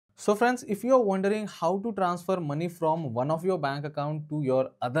So friends, if you are wondering how to transfer money from one of your bank account to your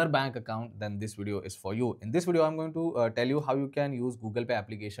other bank account, then this video is for you. In this video, I'm going to tell you how you can use Google Pay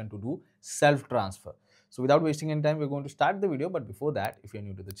application to do self transfer. So without wasting any time, we're going to start the video. But before that, if you're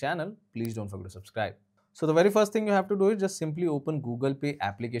new to the channel, please don't forget to subscribe. So the very first thing you have to do is just simply open Google Pay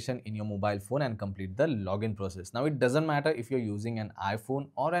application in your mobile phone and complete the login process. Now it doesn't matter if you're using an iPhone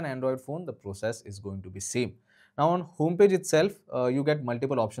or an Android phone, the process is going to be same. Now on homepage itself, you get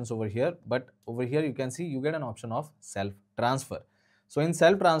multiple options over here, but over here you can see you get an option of self transfer. So in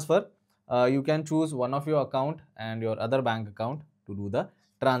self transfer, you can choose one of your account and your other bank account to do the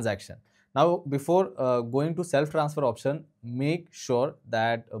transaction. Now, before going to self-transfer option, make sure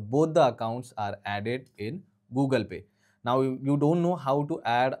that both the accounts are added in Google Pay. Now, you don't know how to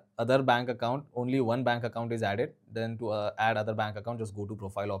add other bank account, only one bank account is added. Then to add other bank account, just go to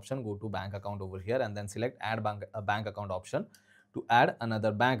profile option, go to bank account over here and then select add bank account option to add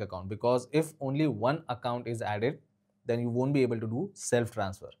another bank account, because if only one account is added, then you won't be able to do self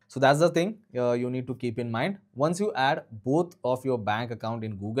transfer. So that's the thing you need to keep in mind. Once you add both of your bank account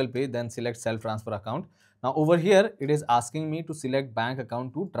in Google Pay, then select self transfer account. Now over here it is asking me to select bank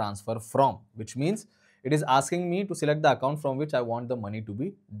account to transfer from, which means it is asking me to select the account from which I want the money to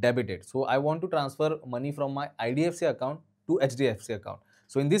be debited. So I want to transfer money from my IDFC account to HDFC account.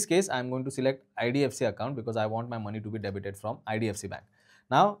 So in this case I am going to select IDFC account because I want my money to be debited from IDFC bank.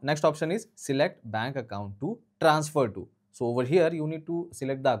 Now next option is select bank account to transfer to. So over here you need to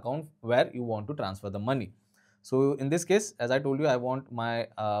select the account where you want to transfer the money. So in this case, as I told you, I want my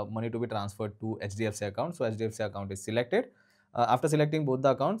money to be transferred to HDFC account. So HDFC account is selected. After selecting both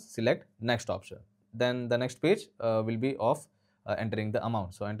the accounts, select next option. Then the next page will be of entering the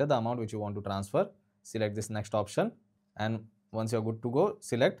amount. So enter the amount which you want to transfer, select this next option, and once you're good to go,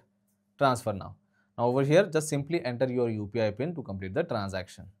 select transfer now. Now over here, just simply enter your UPI pin to complete the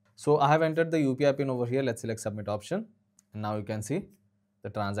transaction. So I have entered the UPI pin over here. Let's select submit option. And now you can see the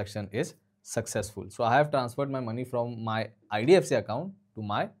transaction is successful. So I have transferred my money from my IDFC account to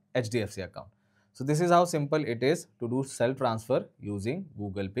my HDFC account. So this is how simple it is to do self transfer using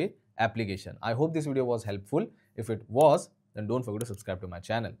Google Pay application. I hope this video was helpful. If it was, then don't forget to subscribe to my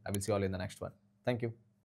channel. I will see you all in the next one. Thank you.